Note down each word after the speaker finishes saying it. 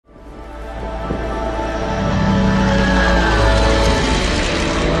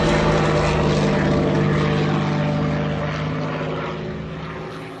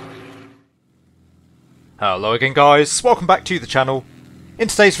Hello again guys, welcome back to the channel. In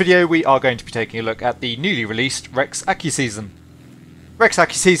today's video we are going to be taking a look at the newly released REX AccuSeason. REX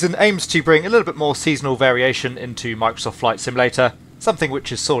AccuSeason aims to bring a little bit more seasonal variation into Microsoft Flight Simulator, something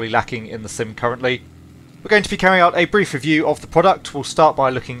which is sorely lacking in the sim currently. We're going to be carrying out a brief review of the product. We'll start by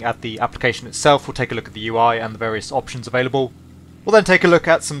looking at the application itself, we'll take a look at the UI and the various options available. We'll then take a look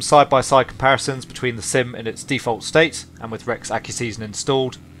at some side-by-side comparisons between the sim in its default state and with REX AccuSeason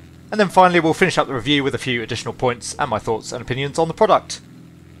installed. And then finally we'll finish up the review with a few additional points and my thoughts and opinions on the product.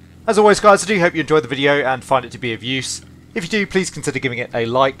 As always guys, I do hope you enjoyed the video and find it to be of use. If you do, please consider giving it a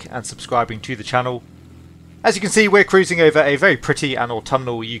like and subscribing to the channel. As you can see, we're cruising over a very pretty and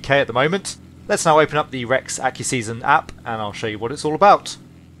autumnal UK at the moment. Let's now open up the REX AccuSeason app and I'll show you what it's all about.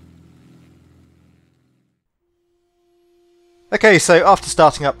 Okay, so after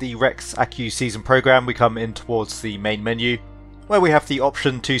starting up the REX AccuSeason program, we come in towards the main menu, where we have the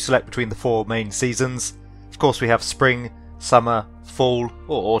option to select between the four main seasons. Of course we have spring, summer, fall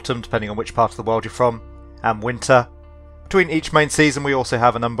or autumn depending on which part of the world you're from, and winter. Between each main season we also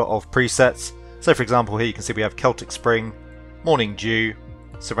have a number of presets. So for example here you can see we have Celtic Spring, Morning Dew,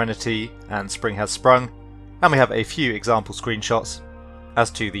 Serenity and Spring Has Sprung, and we have a few example screenshots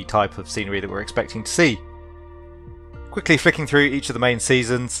as to the type of scenery that we're expecting to see. Quickly flicking through each of the main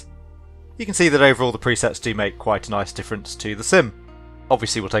seasons, you can see that overall the presets do make quite a nice difference to the sim.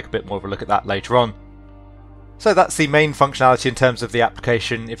 Obviously we'll take a bit more of a look at that later on. So that's the main functionality in terms of the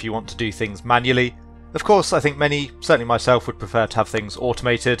application if you want to do things manually. Of course I think many, certainly myself, would prefer to have things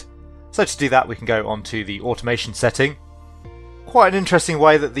automated. So to do that we can go onto the automation setting. Quite an interesting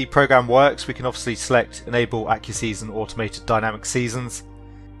way that the program works. We can obviously select Enable AccuSeason Automated Dynamic Seasons.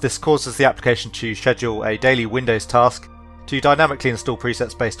 This causes the application to schedule a daily Windows task to dynamically install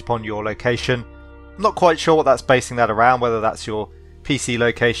presets based upon your location. I'm not quite sure what that's basing that around, whether that's your PC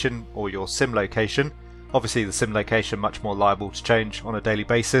location or your sim location. Obviously the sim location much more liable to change on a daily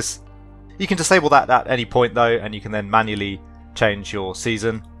basis. You can disable that at any point though, and you can then manually change your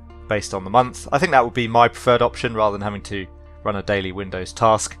season based on the month. I think that would be my preferred option rather than having to run a daily Windows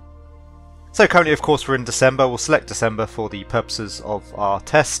task. So currently of course we're in December. We'll select December for the purposes of our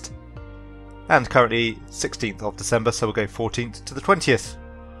test. And currently 16th of December, so we'll go 14th to the 20th.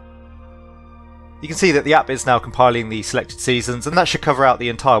 You can see that the app is now compiling the selected seasons, and that should cover out the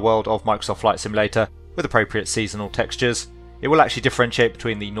entire world of Microsoft Flight Simulator with appropriate seasonal textures. It will actually differentiate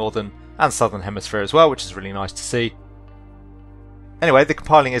between the northern and southern hemisphere as well, which is really nice to see. Anyway, the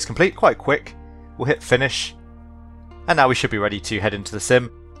compiling is complete, quite quick. We'll hit finish, and now we should be ready to head into the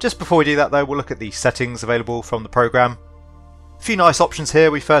sim. Just before we do that though, we'll look at the settings available from the program. A few nice options here.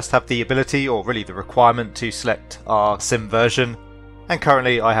 We first have the ability, or really the requirement, to select our sim version, and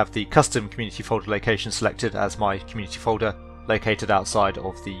currently I have the custom community folder location selected as my community folder located outside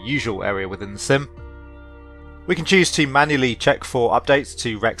of the usual area within the sim. We can choose to manually check for updates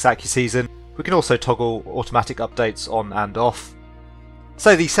to REX AccuSeason. We can also toggle automatic updates on and off.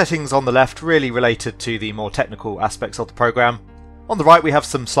 So the settings on the left really related to the more technical aspects of the program. On the right we have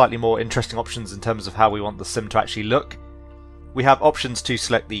some slightly more interesting options in terms of how we want the sim to actually look. We have options to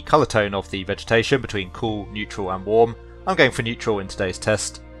select the colour tone of the vegetation between cool, neutral and warm. I'm going for neutral in today's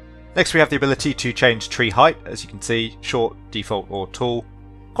test. Next we have the ability to change tree height, as you can see, short, default or tall.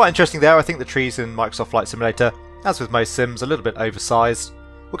 Quite interesting there. I think the trees in Microsoft Flight Simulator, as with most sims, are a little bit oversized.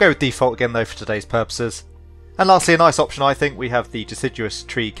 We'll go with default again though for today's purposes. And lastly, a nice option I think, we have the deciduous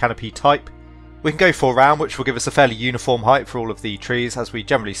tree canopy type. We can go for round, which will give us a fairly uniform height for all of the trees as we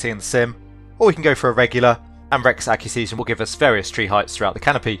generally see in the sim, or we can go for a regular, and REX AccuSeason will give us various tree heights throughout the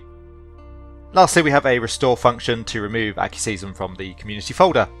canopy. Lastly we have a restore function to remove AccuSeason from the community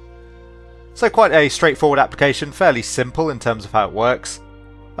folder. So quite a straightforward application, fairly simple in terms of how it works.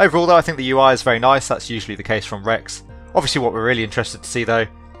 Overall though I think the UI is very nice. That's usually the case from REX. Obviously what we're really interested to see though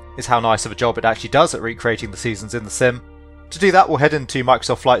is how nice of a job it actually does at recreating the seasons in the sim. To do that we'll head into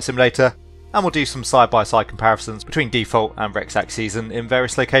Microsoft Flight Simulator and we'll do some side-by-side comparisons between default and REX AccuSeason in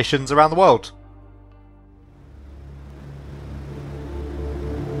various locations around the world.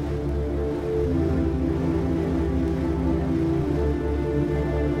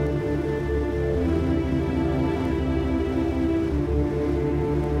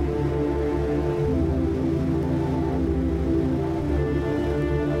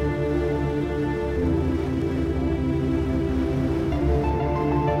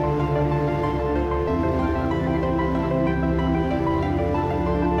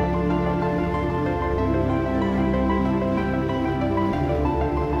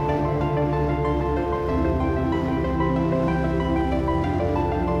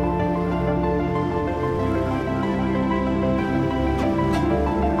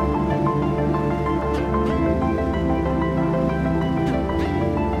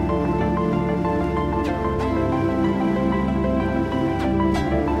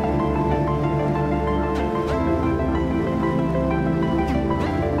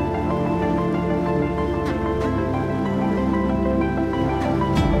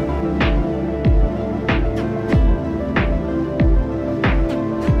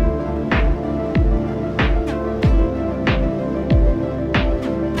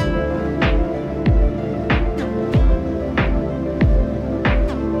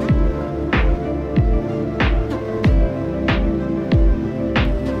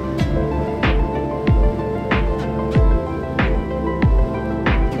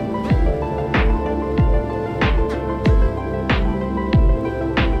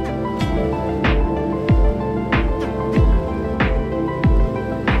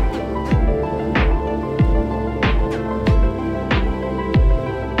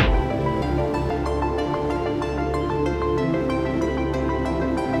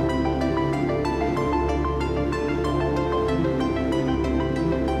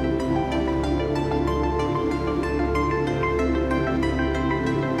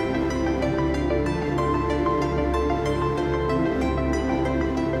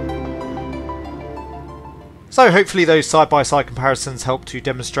 So hopefully those side-by-side comparisons help to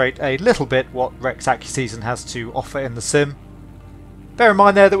demonstrate a little bit what REX AccuSeason has to offer in the sim. Bear in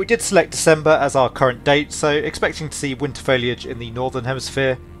mind there that we did select December as our current date, so expecting to see winter foliage in the northern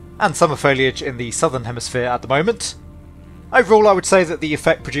hemisphere and summer foliage in the southern hemisphere at the moment. Overall, I would say that the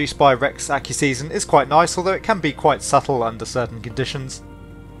effect produced by REX AccuSeason is quite nice, although it can be quite subtle under certain conditions.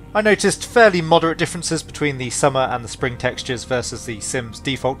 I noticed fairly moderate differences between the summer and the spring textures versus the sim's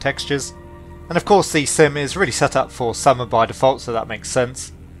default textures. And of course the sim is really set up for summer by default, so that makes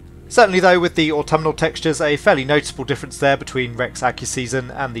sense. Certainly though, with the autumnal textures, a fairly noticeable difference there between REX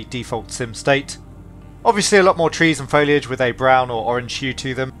AccuSeason and the default sim state. Obviously a lot more trees and foliage with a brown or orange hue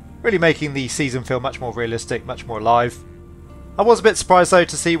to them, really making the season feel much more realistic, much more alive. I was a bit surprised though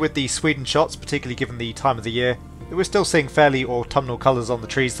to see with the Sweden shots, particularly given the time of the year, that we're still seeing fairly autumnal colours on the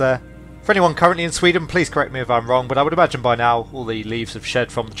trees there. For anyone currently in Sweden, please correct me if I'm wrong, but I would imagine by now all the leaves have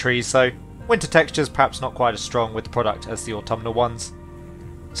shed from the trees, so winter textures perhaps not quite as strong with the product as the autumnal ones.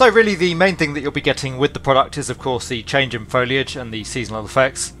 So really the main thing that you'll be getting with the product is of course the change in foliage and the seasonal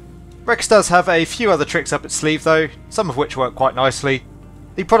effects. REX does have a few other tricks up its sleeve though, some of which work quite nicely.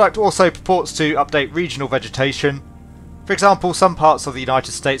 The product also purports to update regional vegetation. For example, some parts of the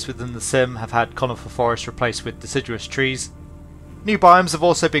United States within the sim have had conifer forests replaced with deciduous trees. New biomes have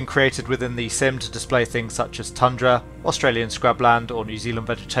also been created within the sim to display things such as tundra, Australian scrubland or New Zealand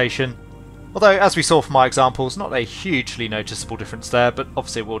vegetation. Although, as we saw from my examples, not a hugely noticeable difference there, but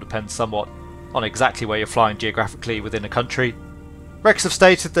obviously it will depend somewhat on exactly where you're flying geographically within a country. REX have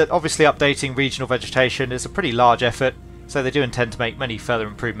stated that obviously updating regional vegetation is a pretty large effort, so they do intend to make many further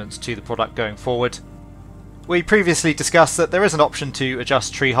improvements to the product going forward. We previously discussed that there is an option to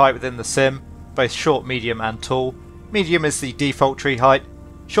adjust tree height within the sim, both short, medium and tall. Medium is the default tree height,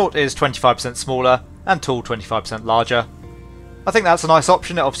 short is 25% smaller, and tall 25% larger. I think that's a nice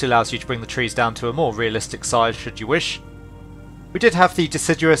option. It obviously allows you to bring the trees down to a more realistic size should you wish. We did have the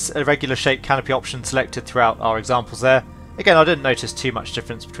deciduous irregular shaped canopy option selected throughout our examples there. Again, I didn't notice too much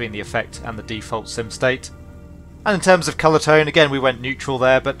difference between the effect and the default sim state. And in terms of colour tone, again we went neutral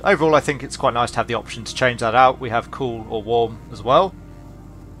there, but overall I think it's quite nice to have the option to change that out. We have cool or warm as well.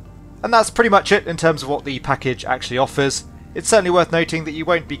 And that's pretty much it in terms of what the package actually offers. It's certainly worth noting that you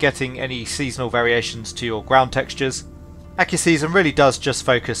won't be getting any seasonal variations to your ground textures. AccuSeason really does just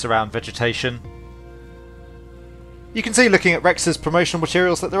focus around vegetation. You can see looking at REX's promotional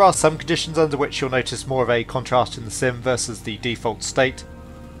materials that there are some conditions under which you'll notice more of a contrast in the sim versus the default state.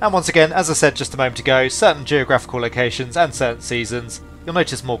 And once again, as I said just a moment ago, certain geographical locations and certain seasons, you'll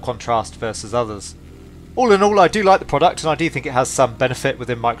notice more contrast versus others. All in all, I do like the product and I do think it has some benefit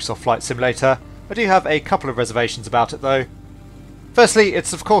within Microsoft Flight Simulator. I do have a couple of reservations about it though. Firstly,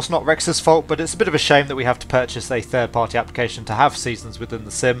 it's of course not REX's fault, but it's a bit of a shame that we have to purchase a third-party application to have seasons within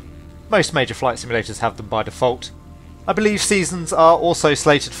the sim. Most major flight simulators have them by default. I believe seasons are also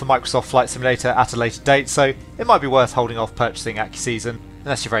slated for Microsoft Flight Simulator at a later date, so it might be worth holding off purchasing AccuSeason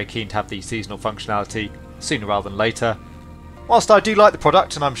unless you're very keen to have the seasonal functionality sooner rather than later. Whilst I do like the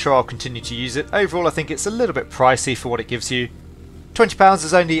product and I'm sure I'll continue to use it, overall I think it's a little bit pricey for what it gives you. £20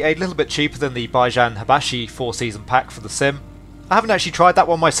 is only a little bit cheaper than the Baijan Habashi 4-season pack for the sim. I haven't actually tried that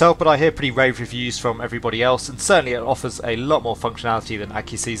one myself, but I hear pretty rave reviews from everybody else, and certainly it offers a lot more functionality than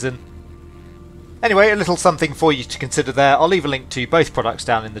AccuSeason. Anyway, a little something for you to consider there. I'll leave a link to both products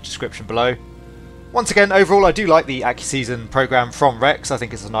down in the description below. Once again, overall I do like the AccuSeason program from REX. I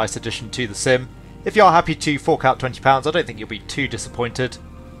think it's a nice addition to the sim. If you are happy to fork out £20, I don't think you'll be too disappointed.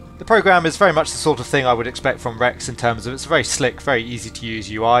 The program is very much the sort of thing I would expect from REX in terms of it's a very slick, very easy to use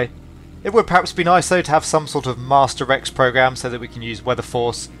UI. It would perhaps be nice though to have some sort of master REX program so that we can use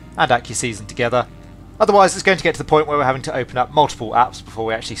WeatherForce and AccuSeason together. Otherwise it's going to get to the point where we're having to open up multiple apps before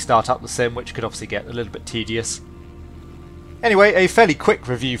we actually start up the sim, which could obviously get a little bit tedious. Anyway, a fairly quick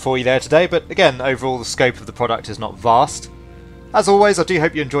review for you there today, but again, overall the scope of the product is not vast. As always, I do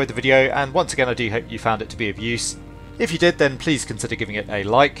hope you enjoyed the video, and once again I do hope you found it to be of use. If you did, then please consider giving it a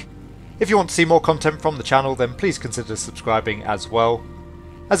like. If you want to see more content from the channel, then please consider subscribing as well.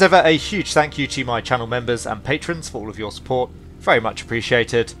 As ever, a huge thank you to my channel members and patrons for all of your support, very much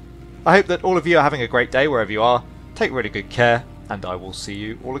appreciated. I hope that all of you are having a great day wherever you are, take really good care, and I will see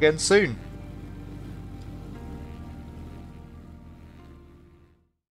you all again soon.